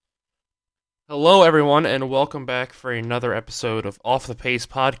Hello, everyone, and welcome back for another episode of Off the Pace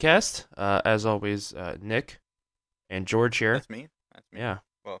podcast. As always, Nick and George here. That's me. That's me. Yeah,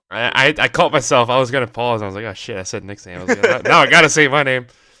 Well, I, George. I I caught myself. I was gonna pause. I was like, oh shit, I said Nick's name. I was like, now I gotta say my name.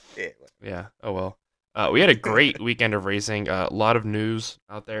 Yeah. Yeah. Oh well. We had a great weekend of racing. A lot of news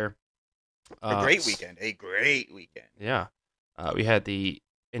out there. A Uh, great s- weekend. A great weekend. yeah. We had the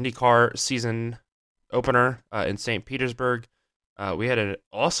IndyCar season opener in St. Petersburg. We had an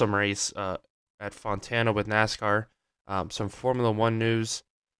awesome race at Fontana with NASCAR. Some Formula One news.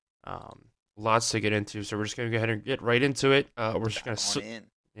 Lots to get into, so we're just gonna go ahead and get right into it. We're just gonna Dive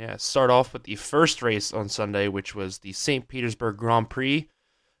on in. start off with the first race on Sunday, which was the St. Petersburg Grand Prix.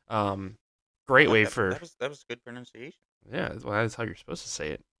 Um, I Great like way that. for That was good pronunciation. yeah, well, that's how you're supposed to say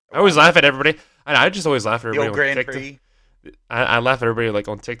it. I Well, always I mean, laugh at everybody. I just always laugh at the everybody old on Grand TikTok. Prix. I laugh at everybody like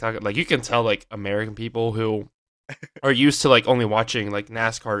on TikTok. Like you can tell like American people who are used to like only watching like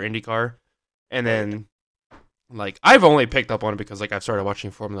NASCAR, or IndyCar, and Oh yeah. then like I've only picked up on it because like I've started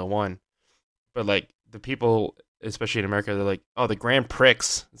watching Formula One. But like the people, especially in America, they're like, "Oh, the Grand Prix."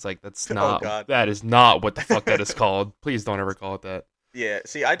 It's like Oh God. that is not what the fuck that is called. Please don't ever call it that. Yeah.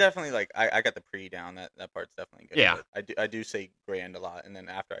 See, I definitely like. I got the pre down. That part's definitely good. Yeah, But I do say grand a lot, and then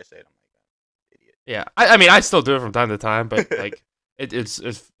after I say it, I'm like, idiot. yeah. I mean, I still do it from time to time, but like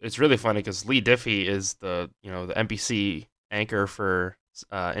it's really funny because Lee Diffie is the NBC anchor for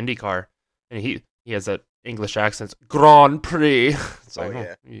IndyCar, and he has that English accent, Grand Prix. It's Oh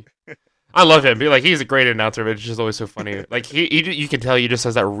like, yeah. I love him. Like he's a great announcer, but it's just always so funny. Like you can tell he just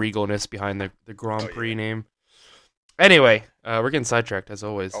has that regalness behind the Oh Grand Prix yeah. name. Anyway, we're getting sidetracked as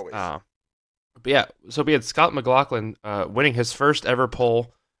always. Always. But yeah, so we had Scott McLaughlin winning his first ever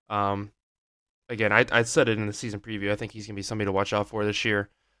pole. Um, Again, I said it in the season preview. I think he's gonna be somebody to watch out for this year.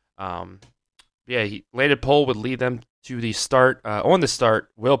 Um, yeah, he landed pole would lead them to the start. On the start,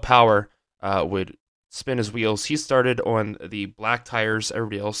 Will Power would spin his wheels. He started on the black tires.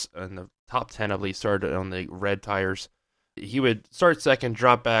 Everybody else in the top 10, I believe, started on the red tires. He would start second,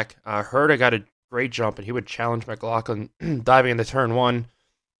 drop back. Herta got a great jump, and he would challenge McLaughlin diving into turn one.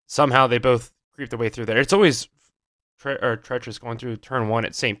 Somehow they both creeped their way through there. It's always treacherous going through turn one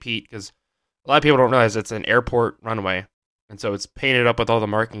at St. Pete because a lot of people don't realize it's an airport runway, and so it's painted up with all the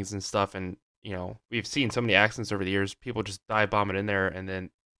markings and stuff. And we've seen so many accidents over the years. People just dive bombing in there, and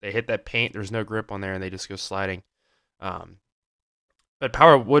then they hit that paint. There's no grip on there, and they just go sliding. Um, but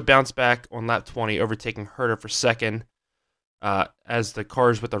Power would bounce back on lap 20, overtaking Herter for second. As the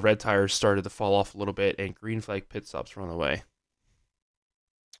cars with the red tires started to fall off a little bit, and green flag pit stops were on the way.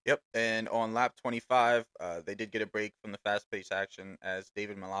 Yep. And on lap 25, they did get a break from the fast-paced action as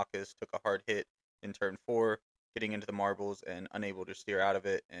David Malakis took a hard hit in turn four, getting into the marbles and unable to steer out of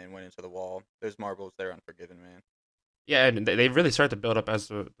it and went into the wall. Those marbles, they're unforgiving, man. Yeah, and they really start to build up as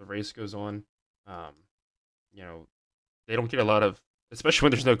the race goes on. Um, you know, they don't get a lot of, especially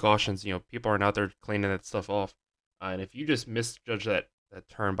when there's no cautions. People aren't out there cleaning that stuff off. And if you just misjudge that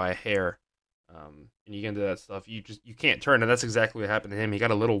turn by a hair, and you get into that stuff, you can't turn. And that's exactly what happened to him. He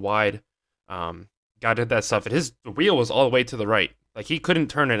got a little wide, got into that stuff, and the wheel was all the way to the right. Like he couldn't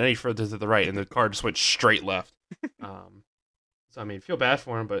turn it any further to the right, and the car just went straight left. Um, so I mean, feel bad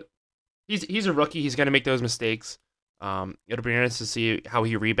for him, but he's a rookie. He's gonna make those mistakes. It'll be interesting to see how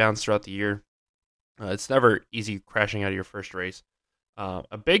he rebounds throughout the year. It's never easy crashing out of your first race. A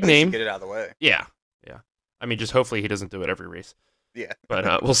big At least to name, get it out of the way. yeah, yeah. I mean, just hopefully he doesn't do it every race, Yeah.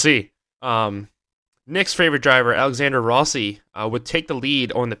 but we'll see. Nick's favorite driver, Alexander Rossi, would take the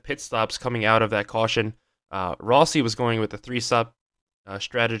lead on the pit stops coming out of that caution. Rossi was going with the three-stop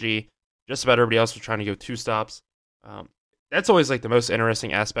strategy. Just about everybody else was trying to go two stops. Um, that's always like the most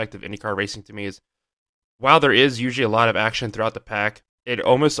interesting aspect of IndyCar racing to me is while there is usually a lot of action throughout the pack, it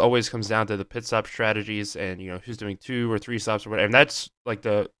almost always comes down to the pit stop strategies and who's doing two or three stops or whatever. And that's like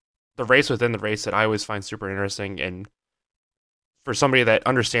the race within the race that I always find super interesting. And for somebody that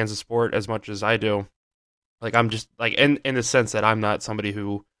understands the sport as much as I do, like I'm just like in the sense that I'm not somebody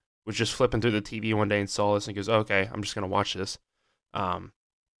who was just flipping through the TV one day and saw this and goes, oh, okay, I'm just gonna watch this. Um,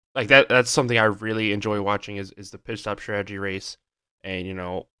 like that's something I really enjoy watching is the pit stop strategy race,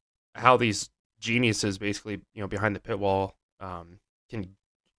 and how these geniuses basically behind the pit wall can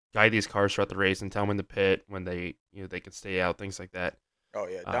guide these cars throughout the race and tell them when to pit, when they can stay out, things like that. Oh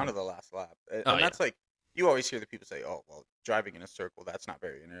yeah, down to Um, the last lap. oh And yeah, that's like you always hear the people say, "Oh, well, driving in a circle, that's not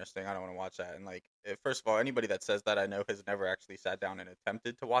very interesting. I don't want to watch that." And like, first of all, anybody that says that I know has never actually sat down and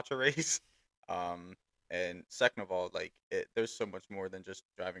attempted to watch a race. Um, and second of all, like, there's so much more than just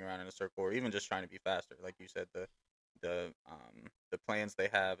driving around in a circle or even just trying to be faster. Like you said, the plans they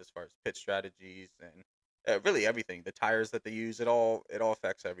have as far as pit strategies and really everything. The tires that they use, it all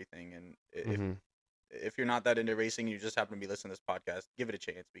affects everything. And Hmm. if you're not that into racing, you just happen to be listening to this podcast, give it a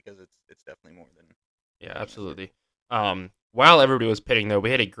chance because it's definitely more than Yeah, being a circuit. absolutely. While everybody was pitting, though,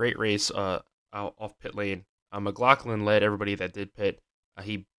 we had a great race out off pit lane. McLaughlin led everybody that did pit.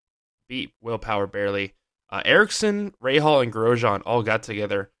 He beat Will Power barely. Ericsson, Rahal, and Grosjean all got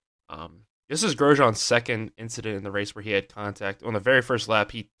together. This is Grosjean's second incident in the race where he had contact. On the very first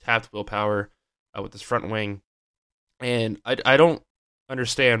lap, he tapped Will Power with his front wing. And I don't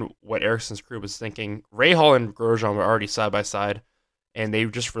understand what Ericsson's crew was thinking. Rahal and Grosjean were already side by side, and they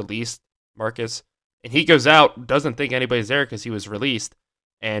just released Marcus. And he goes out, doesn't think anybody's there because he was released,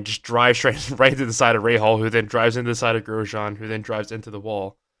 and just drives straight right into the side of Rahal, who then drives into the side of Grosjean, who then drives into the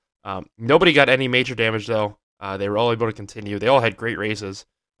wall. Nobody got any major damage, though. They were all able to continue. They all had great races.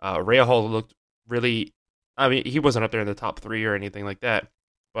 Rahal looked really. I mean, he wasn't up there in the top three or anything like that,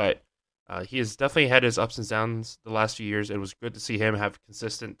 but he has definitely had his ups and downs the last few years. It was good to see him have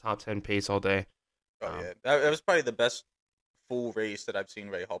consistent top 10 pace all day. Oh Um, yeah, that was probably the best full race that I've seen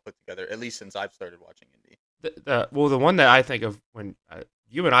Ray Hall put together, at least since I've started watching Indy. the one that I think of when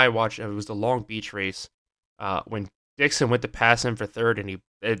you and I watched it was the Long Beach race when Dixon went to pass him for third,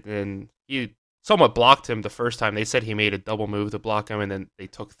 and he somewhat blocked him the first time. They said he made a double move to block him, and then they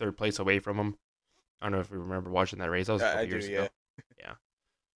took third place away from him. I don't know if you remember watching that race. That was a I couple do, years yeah, ago. Yeah.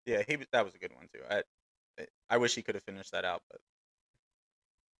 yeah. That was a good one too. I wish he could have finished that out, but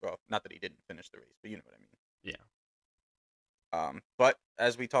well, not that he didn't finish the race, but you know what I mean. Yeah. But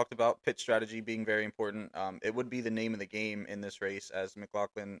as we talked about, pit strategy being very important, it would be the name of the game in this race as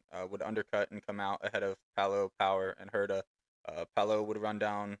McLaughlin would undercut and come out ahead of Palo, Power, and Herta. Palo would run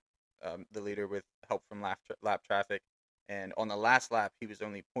down the leader with help from lap traffic, and on the last lap, he was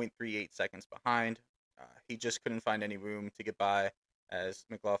only 0.38 seconds behind. He just couldn't find any room to get by as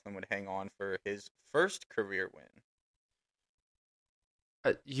McLaughlin would hang on for his first career win.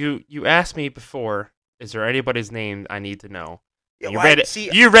 You asked me before, is there anybody's name I need to know? Yeah, And you well, read I it. see.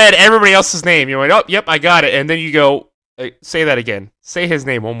 You read everybody else's name. You went, oh, yep, I got it. And then you go, say that again. Say his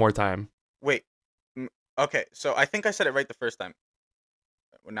name one more time. Wait. Okay, so I think I said it right the first time.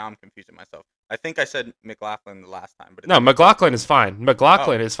 Well, now I'm confusing myself. I think I said McLaughlin the last time, but it's No, McLaughlin is fine. Oh,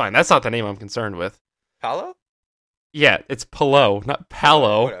 McLaughlin is fine. That's not the name I'm concerned with. Palo? Yeah, it's Palo, not Oh,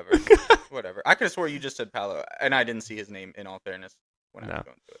 Palo. whatever. Whatever. I could have swore you just said Palo, and I didn't see his name. In all fairness, when I was No.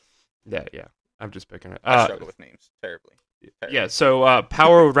 going through it, Yeah. I'm just picking it. I struggle with names terribly. Yeah. Terribly. So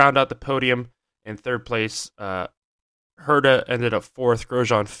Power would round out the podium in third place. Herta ended up fourth.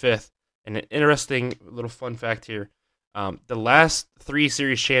 Grosjean fifth. And an interesting little fun fact here: the last three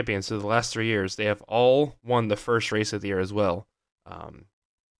series champions, so the last 3 years, they have all won the first race of the year as well. Um,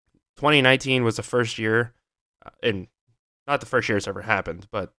 2019 was the first year, and not the first year it's ever happened,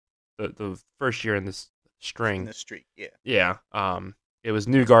 but the first year in this In string. the streak, yeah. Yeah. It was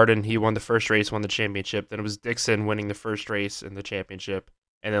Newgarden. He won the first race, won the championship. Then it was Dixon winning the first race in the championship.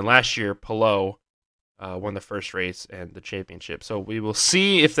 And then last year, Palou won the first race and the championship. So we will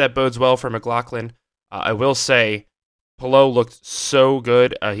see if that bodes well for McLaughlin. I will say, Palou looked so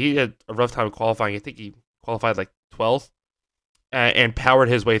good. He had a rough time qualifying. I think he qualified like 12th and powered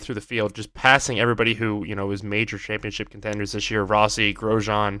his way through the field, just passing everybody who, was major championship contenders this year. Rossi,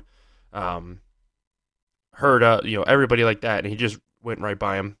 Grosjean, um, Herta, everybody like that. And he just went right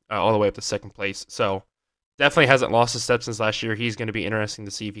by him all the way up to second place. So definitely hasn't lost a step since last year. He's going to be interesting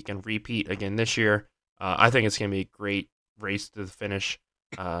to see if he can repeat again this year. I think it's going to be a great race to the finish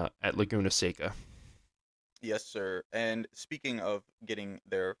at Laguna Seca. Yes, sir. And speaking of getting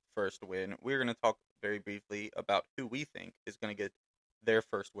their first win, we're going to talk very briefly about who we think is going to get their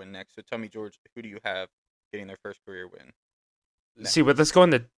first win next. So tell me, George, who do you have getting their first career win See, next? with this going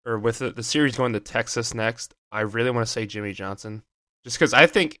to, or with the series going to Texas next, I really want to say Jimmy Johnson. Just because I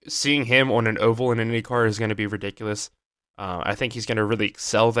think seeing him on an oval in an IndyCar is going to be ridiculous. I think he's going to really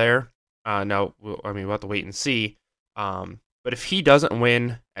excel there. Now, we'll have to wait and see. But if he doesn't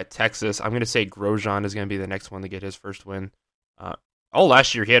win at Texas, I'm going to say Grosjean is going to be the next one to get his first win. All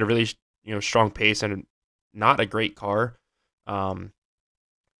last year, he had a really strong pace and not a great car. And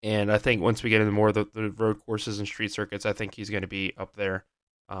I think once we get into more of the road courses and street circuits, I think he's going to be up there.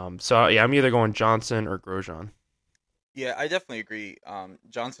 So, yeah, I'm either going Johnson or Grosjean. Yeah, I definitely agree.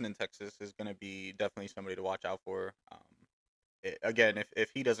 Johnson in Texas is going to be definitely somebody to watch out for. Again, if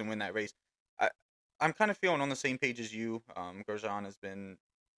he doesn't win that race, I, I'm kind of feeling on the same page as you. Grosjean has been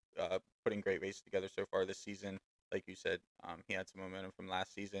putting great races together so far this season. Like you said, he had some momentum from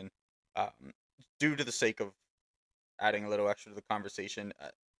last season. Um, due to the sake of adding a little extra to the conversation,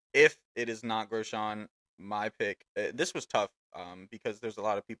 if it is not Grosjean, my pick, this was tough because there's a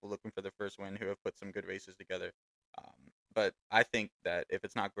lot of people looking for the first win who have put some good races together. But I think that if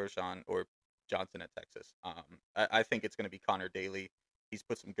it's not Grosjean or Johnson at Texas, I think it's going to be Connor Daly. He's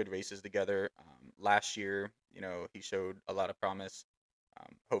put some good races together. Last year, he showed a lot of promise.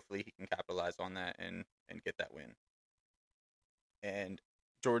 Hopefully, he can capitalize on that and get that win. And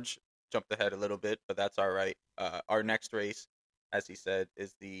George jumped ahead a little bit, but that's all right. Our next race, as he said,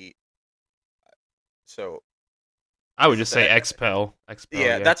 is the so I would is it just say the Expel. Expel,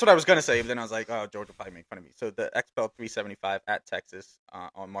 yeah, yeah. that's what I was gonna say. But then I was like, oh, George will probably make fun of me. So the XPEL 375 at Texas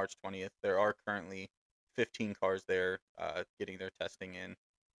on March 20th. There are currently 15 cars there getting their testing in.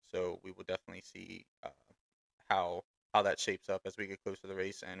 So we will definitely see how how that shapes up as we get close to the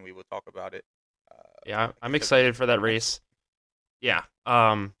race, and we will talk about it. Yeah, Like I I'm said, when we excited for that next. race. Yeah.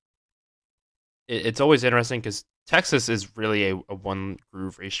 It's always interesting because Texas is really a one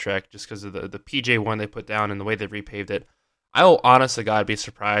groove racetrack just because of the PJ1 they put down and the way they repaved it. I'll honest to God be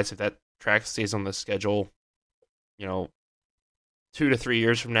surprised if that track stays on the schedule, you know, 2 to 3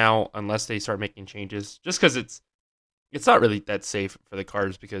 years from now, unless they start making changes. Just because it's not really that safe for the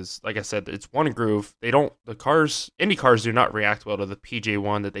cars because, like I said, it's one groove. The cars, Indy cars do not react well to the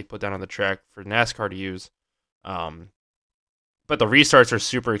PJ1 that they put down on the track for NASCAR to use. Um, but the restarts are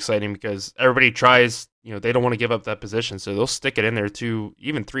super exciting because everybody tries, they don't want to give up that position, so they'll stick it in there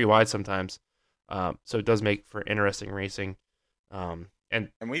even three wide sometimes. So it does make for interesting racing. And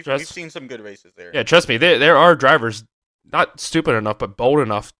And we've trust, seen some good races there. yeah, trust me, there are drivers not stupid enough but bold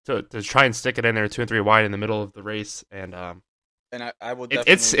enough to try and stick it in there two and three wide in the middle of the race, and And I will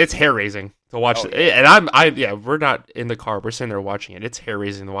it's definitely. hair raising to watch. Oh yeah. And yeah, we're not in the car, we're sitting there watching it. It's hair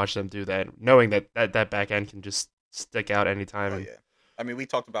raising to watch them do that, knowing that back end can just stick out anytime. Oh And yeah. I mean, we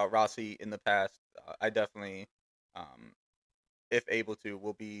talked about Rossi in the past. I definitely, um, if able to,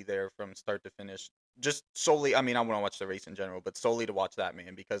 will be there from start to finish. Just solely, I mean, I want to watch the race in general, but solely to watch that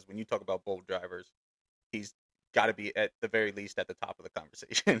man because when you talk about bold drivers, he's got to be at the very least at the top of the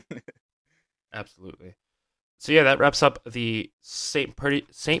conversation. absolutely. So yeah, that wraps up the St.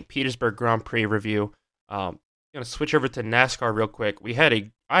 Petersburg Grand Prix review. Gonna switch over to NASCAR real quick.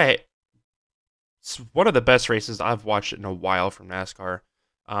 It's one of the best races I've watched in a while from NASCAR.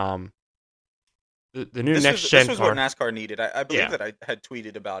 Um, the new next This gen was what car. NASCAR needed. I believe Yeah, that I had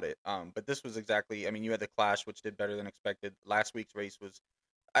tweeted about it. But this was exactly. I mean, you had the Clash, which did better than expected. Last week's race was,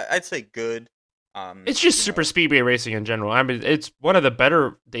 I'd say, good. it's just You super know, speedway racing in general. I mean, it's one of the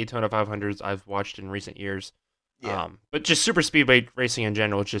better Daytona 500s I've watched in recent years. yeah. But just super speedway racing in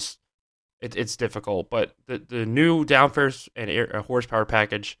general, it's difficult. But the new downforce and horsepower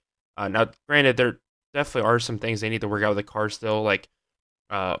package. Now, granted, there definitely are some things they need to work out with the car still. Like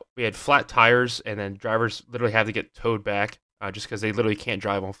we had flat tires, and then drivers literally have to get towed back just because they literally can't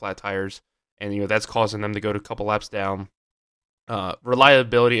drive on flat tires, and that's causing them to go to a couple laps down.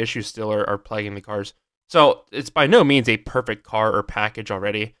 Reliability issues still are plaguing the cars, so it's by no means a perfect car or package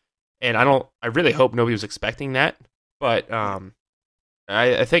already. And I really hope nobody was expecting that, but Yeah.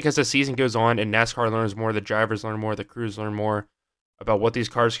 I think as the season goes on and NASCAR learns more, the drivers learn more, the crews learn more about what these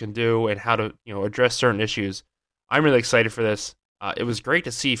cars can do and how to address certain issues. I'm really excited for this. It was great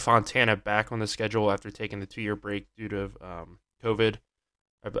to see Fontana back on the schedule after taking the 2 year break due to COVID.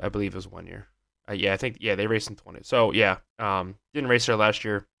 I believe it was 1 year. Yeah, I think they raced in 20. So yeah, didn't race there last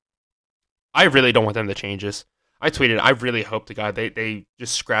year. I really don't want them to change this. I tweeted, I really hope to God they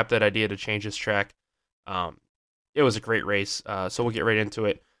just scrap that idea to change this track. Um, it was a great race, so we'll get right into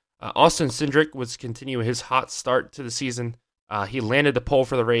it. Austin Cindric was continuing his hot start to the season. He landed the pole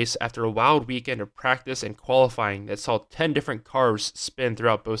for the race after a wild weekend of practice and qualifying that saw 10 different cars spin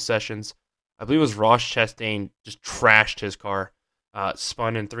throughout both sessions. I believe it was Ross Chastain just trashed his car,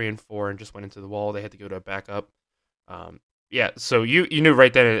 spun in 3 and 4 and just went into the wall. They had to go to a backup. Um, yeah, so you knew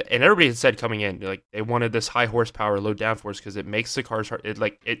right then, and everybody had said coming in, like they wanted this high horsepower, low downforce because it makes the cars hard.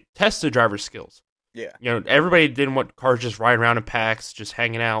 It tests the driver's skills. Yeah. Everybody didn't want cars just riding around in packs, just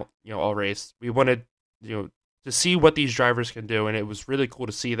hanging out, all race. We wanted, to see what these drivers can do, and it was really cool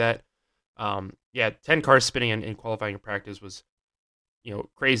to see that. Yeah, 10 cars spinning in qualifying and practice was,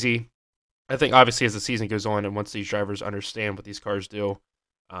 crazy. I think obviously as the season goes on and once these drivers understand what these cars do,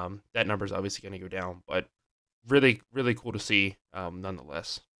 that number is obviously going to go down. But really, really cool to see,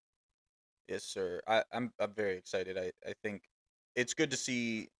 nonetheless. Yes, sir. I'm very excited. I think it's good to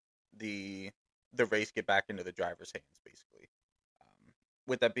see the the race get back into the driver's hands, basically.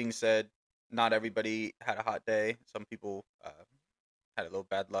 With that being said, not everybody had a hot day. Some people had a little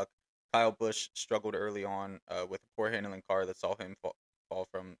bad luck. Kyle Busch struggled early on with a poor handling car that saw him fall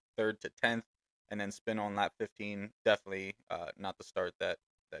from third to 10th and then spin on lap 15. Definitely not the start that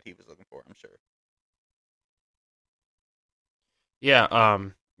he was looking for, I'm sure. Yeah,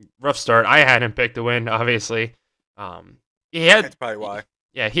 rough start. I had him picked to win, obviously. Um, he had, That's probably why.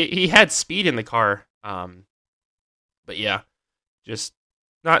 yeah, he had speed in the car. But yeah, just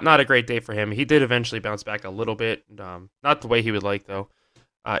not a great day for him. He did eventually bounce back a little bit. Not the way he would like though.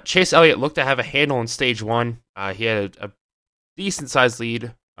 Chase Elliott looked to have a handle in stage one. He had a decent sized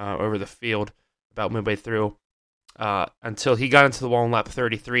lead over the field about midway through. Until he got into the wall in lap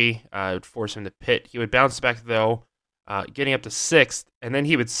 33, it would force him to pit. He would bounce back though, getting up to sixth, and then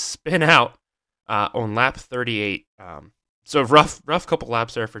he would spin out on lap 38. So rough couple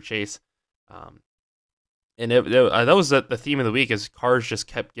laps there for Chase. Um, and that was the theme of the week, is cars just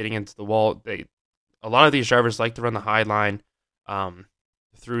kept getting into the wall. A lot of these drivers like to run the high line um,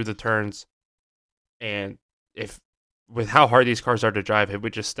 through the turns, and if with how hard these cars are to drive, it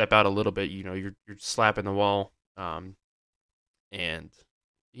would just step out a little bit. You're slapping the wall. And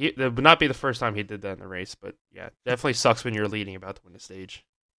that would not be the first time he did that in the race, but yeah, definitely sucks when you're leading about to win the stage.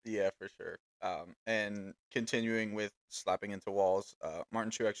 Yeah, for sure. And continuing with slapping into walls,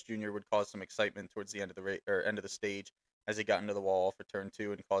 Martin Truex Jr. would cause some excitement towards the end of the end of the stage as he got into the wall for turn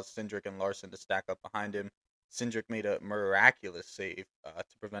two and caused Cindric and Larson to stack up behind him. Cindric made a miraculous save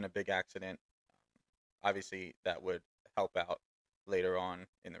to prevent a big accident. Obviously, that would help out later on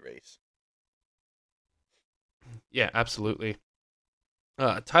in the race. Yeah, absolutely.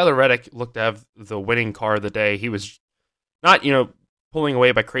 Tyler Reddick looked to have the winning car of the day. He was not, pulling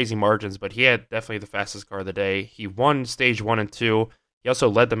away by crazy margins, but he had definitely the fastest car of the day. He won stage one and two. He also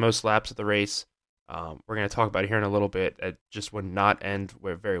led the most laps of the race. We're going to talk about it here in a little bit. It just would not end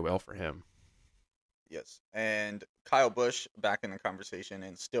very well for him. Yes, and Kyle Busch back in the conversation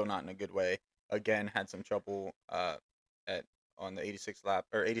and still not in a good way. Again, had some trouble at on the 86 lap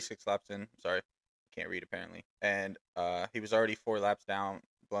or 86 laps in. Sorry, can't read apparently. And he was already 4 laps down,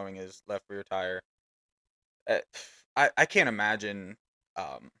 blowing his left rear tire. Uh, I can't imagine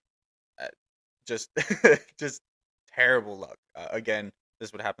um uh, just just terrible luck. Again, this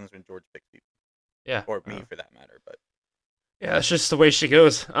is what happens when George picks people, Yeah. or me for that matter. But Yeah, that's just the way she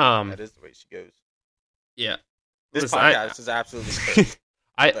goes. that is the way she goes. Yeah. This Listen, podcast is absolutely cursed.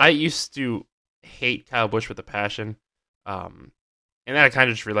 I used to hate Kyle Busch with a passion. And then I kind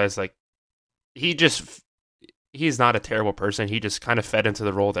of just realized, like, he's not a terrible person. He just kind of fed into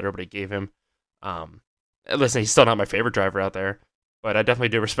the role that everybody gave him. Listen, he's still not my favorite driver out there, but I definitely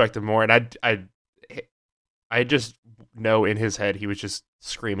do respect him more. And I just know in his head he was just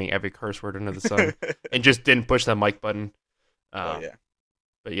screaming every curse word under the sun and just didn't push that mic button. Yeah.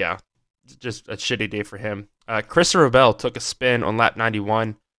 But yeah, just a shitty day for him. Christopher Bell took a spin on lap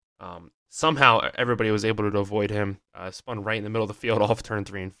 91. Somehow everybody was able to avoid him. Spun right in the middle of the field off turn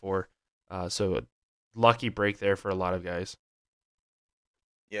 3 and 4. So a lucky break there for a lot of guys.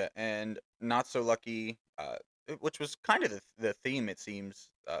 Yeah, and not so lucky, which was kind of the theme, it seems,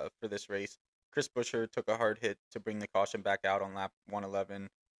 for this race. Chris Buescher took a hard hit to bring the caution back out on lap 111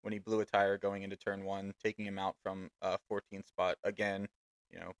 when he blew a tire going into turn one, taking him out from 14th spot. Again,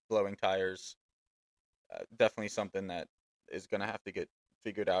 blowing tires, definitely something that is going to have to get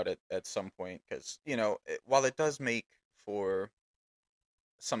figured out at some point because, while it does make for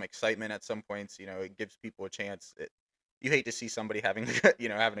some excitement at some points, it gives people a chance. You hate to see somebody having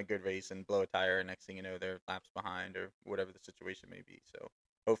having a good race and blow a tire, and next thing you know they're laps behind or whatever the situation may be. So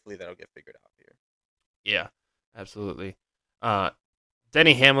hopefully that'll get figured out here. Yeah, absolutely.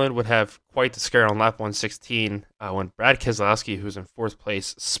 Denny Hamlin would have quite the scare on lap 116 when Brad Keselowski, who's in fourth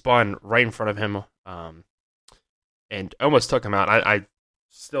place, spun right in front of him and almost took him out. I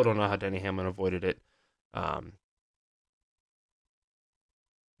still don't know how Denny Hamlin avoided it. So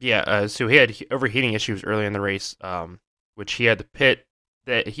he had overheating issues early in the race, which he had to pit.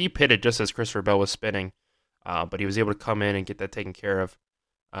 That he pitted just as Christopher Bell was spinning, but he was able to come in and get that taken care of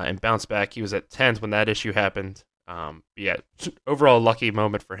and bounce back. He was at 10th when that issue happened. Overall lucky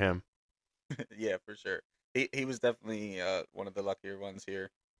moment for him. Yeah, for sure. He was definitely one of the luckier ones here,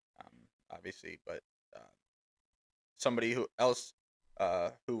 obviously. But somebody who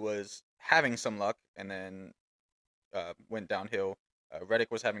was having some luck and then went downhill.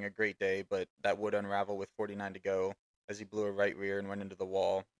 Reddick was having a great day, but that would unravel with 49 to go as he blew a right rear and went into the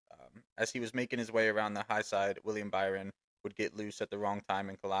wall. As he was making his way around the high side, William Byron would get loose at the wrong time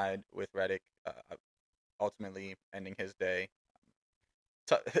and collide with Reddick, ultimately ending his day.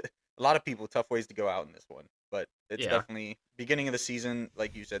 A lot of people, tough ways to go out in this one, but it's definitely beginning of the season.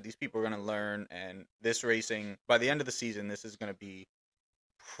 Like you said, these people are going to learn, and this racing, by the end of the season, this is going to be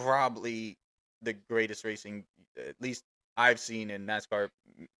probably the greatest racing, at least I've seen in NASCAR.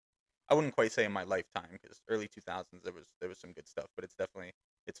 I wouldn't quite say in my lifetime because early 2000s there was some good stuff, but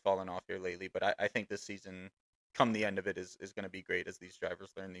it's fallen off here lately. But I think this season come the end of it is going to be great as these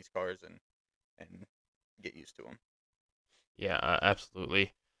drivers learn these cars and get used to them. Yeah,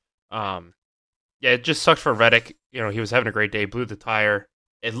 absolutely. Um, yeah, it just sucked for Reddick. You know, he was having a great day, blew the tire.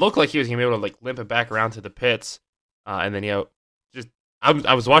 It looked like he was gonna be able to like limp it back around to the pits, and then just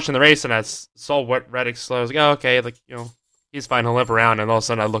I was watching the race and saw what Reddick slow. I was like, oh, okay, like he's fine, he'll limp around. And all of a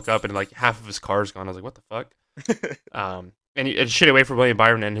sudden, I look up and like half of his car's gone. I was like, what the fuck? And it shitty way for William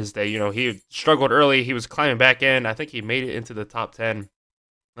Byron in his day. You know, he struggled early. He was climbing back in. I think he made it into the top 10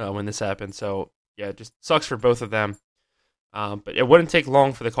 when this happened. So yeah, it just sucks for both of them. But it wouldn't take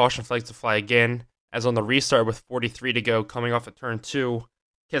long for the caution flags to fly again, as on the restart with 43 to go, coming off at turn 2,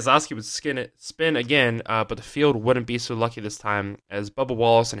 Keselowski would spin again, but the field wouldn't be so lucky this time, as Bubba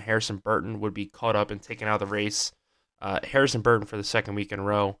Wallace and Harrison Burton would be caught up and taken out of the race. Harrison Burton for the second week in a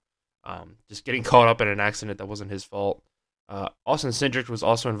row, just getting caught up in an accident that wasn't his fault. Austin Cindric was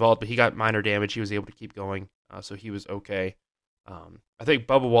also involved, but he got minor damage. He was able to keep going, so he was okay. I think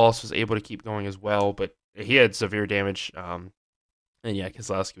Bubba Wallace was able to keep going as well, but he had severe damage. And yeah,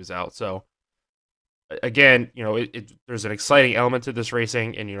 Keselowski was out. So again, there's an exciting element to this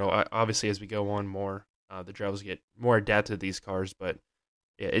racing, and obviously as we go on more, the drivers get more adapted to these cars. But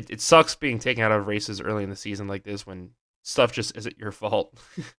yeah, it sucks being taken out of races early in the season like this when stuff just isn't your fault.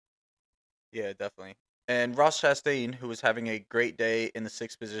 Yeah, definitely. And Ross Chastain, who was having a great day in the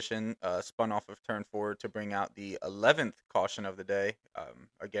sixth position, spun off of turn 4 to bring out the 11th caution of the day.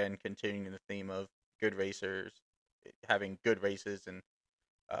 Again, continuing the theme of good racers having good races and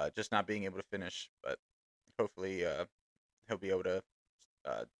just not being able to finish. But hopefully, he'll be able to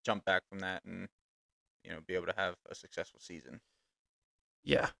jump back from that and be able to have a successful season.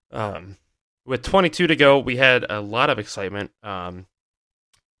 Yeah. With 22 to go, we had a lot of excitement.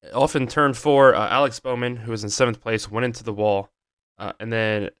 Off in turn 4, Alex Bowman, who was in 7th place, went into the wall. And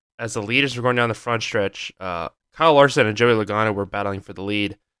then as the leaders were going down the front stretch, Kyle Larson and Joey Logano were battling for the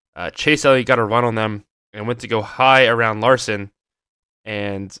lead. Chase Elliott got a run on them and went to go high around Larson.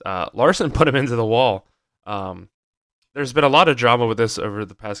 And Larson put him into the wall. There's been a lot of drama with this over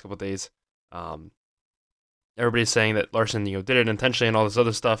the past couple of days. Everybody's saying that Larson did it intentionally and all this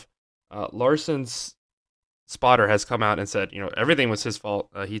other stuff. Larson's spotter has come out and said, everything was his fault.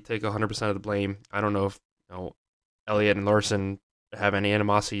 He'd take 100% of the blame. I don't know if Elliott and Larson have any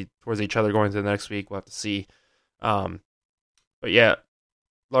animosity towards each other going into the next week. We'll have to see. But yeah,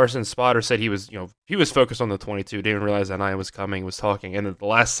 Larson's spotter said he was focused on the 22. Didn't realize that Nine was coming, was talking, and at the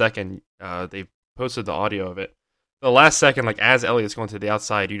last second, they posted the audio of it. The last second, like as Elliott's going to the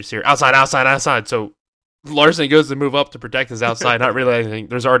outside, you just hear outside, outside, outside. So Larson goes to move up to protect his outside, not realizing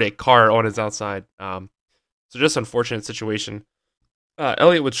there's already a car on his outside. So just unfortunate situation.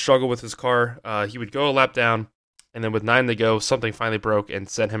 Elliott would struggle with his car. He would go a lap down, and then with 9 to go, something finally broke and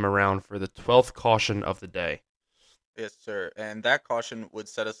sent him around for the 12th caution of the day. Yes, sir. And that caution would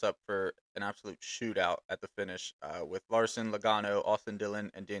set us up for an absolute shootout at the finish with Larson, Logano, Austin Dillon,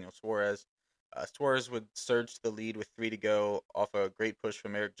 and Daniel Suarez. Suarez would surge to the lead with 3 to go off a great push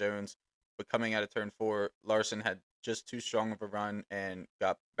from Eric Jones. But coming out of turn 4, Larson had just too strong of a run and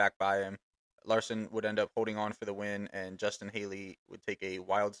got back by him. Larson would end up holding on for the win, and Justin Haley would take a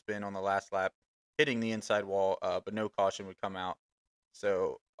wild spin on the last lap, hitting the inside wall, but no caution would come out.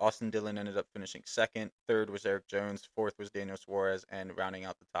 So Austin Dillon ended up finishing 2nd. 3rd was Eric Jones. 4th was Daniel Suarez, and rounding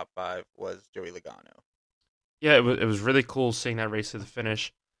out the top 5 was Joey Logano. Yeah, it was really cool seeing that race to the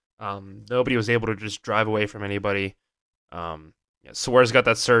finish. Nobody was able to just drive away from anybody. Suarez got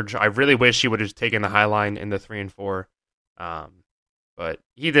that surge. I really wish he would have taken the high line in the 3 and 4, but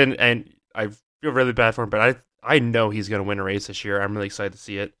he didn't. And I feel really bad for him. But I know he's going to win a race this year. I'm really excited to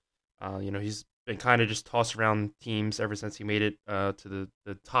see it. He's been kind of just tossed around teams ever since he made it to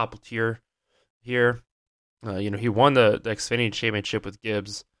the top tier here. He won the Xfinity Championship with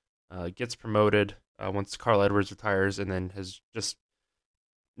Gibbs, gets promoted once Carl Edwards retires, and then has just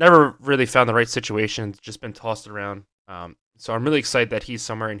never really found the right situation, just been tossed around. So I'm really excited that he's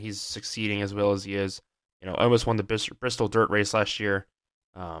somewhere and he's succeeding as well as he is. Almost won the Bristol Dirt Race last year.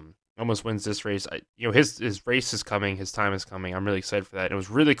 Almost wins this race. His race is coming. His time is coming. I'm really excited for that. And it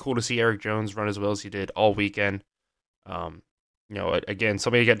was really cool to see Eric Jones run as well as he did all weekend. Again,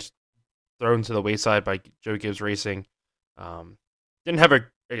 somebody got thrown to the wayside by Joe Gibbs Racing. Didn't have an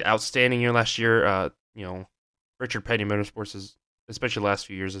outstanding year last year. Richard Petty Motorsports is, especially the last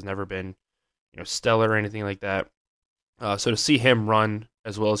few years, has never been, stellar or anything like that. So to see him run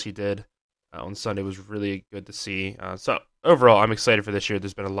as well as he did on Sunday was really good to see. So overall, I'm excited for this year.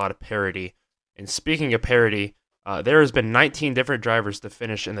 There's been a lot of parity. And speaking of parity, there has been 19 different drivers to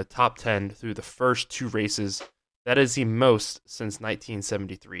finish in the top 10 through the first 2 races. That is the most since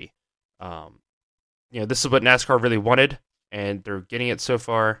 1973. this is what NASCAR really wanted, and they're getting it so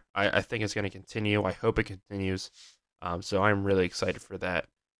far. I think it's going to continue. I hope it continues. So I'm really excited for that.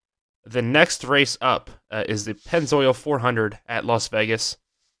 The next race up is the Pennzoil 400 at Las Vegas.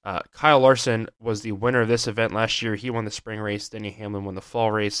 Kyle Larson was the winner of this event last year. He won the spring race. Denny Hamlin won the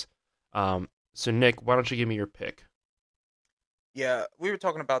fall race. So, Nick, why don't you give me your pick? Yeah, we were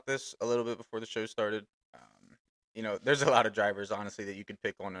talking about this a little bit before the show started. There's a lot of drivers, honestly, that you could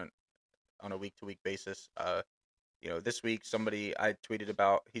pick on a week to week basis. This week somebody I tweeted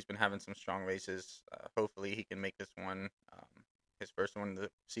about, he's been having some strong races. Hopefully he can make this one his first one of the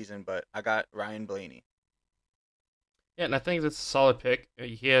season. But I got Ryan Blaney. Yeah, and I think that's a solid pick.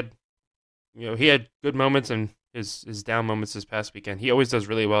 He had good moments and his down moments this past weekend. He always does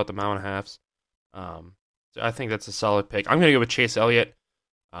really well at the mile and a halves. So I think that's a solid pick. I'm gonna go with Chase Elliott.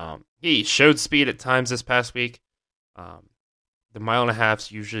 He showed speed at times this past week. The mile and a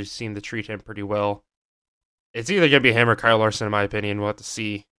halves usually seem to treat him pretty well. It's either gonna be him or Kyle Larson, in my opinion. We'll have to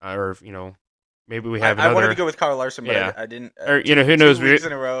see, or maybe we have another. I wanted to go with Kyle Larson, but yeah. I didn't. Or who knows? 2 weeks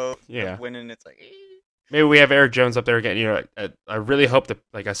in a row, yeah, winning. It's like. Maybe we have Eric Jones up there again. I really hope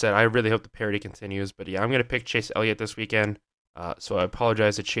like I said, I really hope the parity continues. But yeah, I'm going to pick Chase Elliott this weekend. So I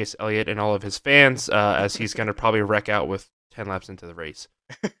apologize to Chase Elliott and all of his fans, as he's going to probably wreck out with 10 laps into the race.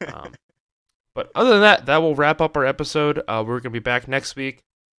 But other than that, that will wrap up our episode. We're going to be back next week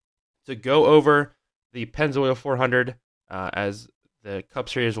to go over the Pennzoil 400 as the Cup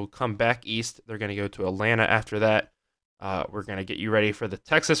Series will come back east. They're going to go to Atlanta after that. We're going to get you ready for the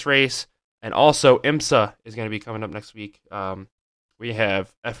Texas race. And also, IMSA is going to be coming up next week. We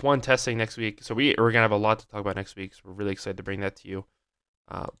have F1 testing next week. So we're going to have a lot to talk about next week. So we're really excited to bring that to you.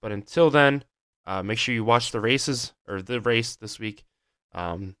 But until then, make sure you watch the races, or the race this week.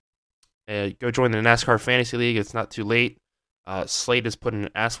 Go join the NASCAR Fantasy League. It's not too late. Slate is putting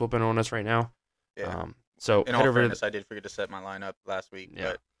an ass whooping on us right now. Yeah. So in all fairness, I did forget to set my lineup last week.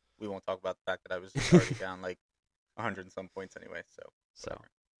 Yeah. But we won't talk about the fact that I was already down like 100 and some points anyway. So.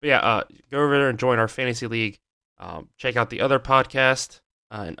 But yeah, go over there and join our fantasy league. Check out the other podcast.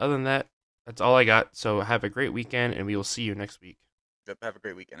 And other than that, that's all I got. So have a great weekend, and we will see you next week. Yep, have a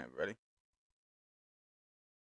great weekend, everybody.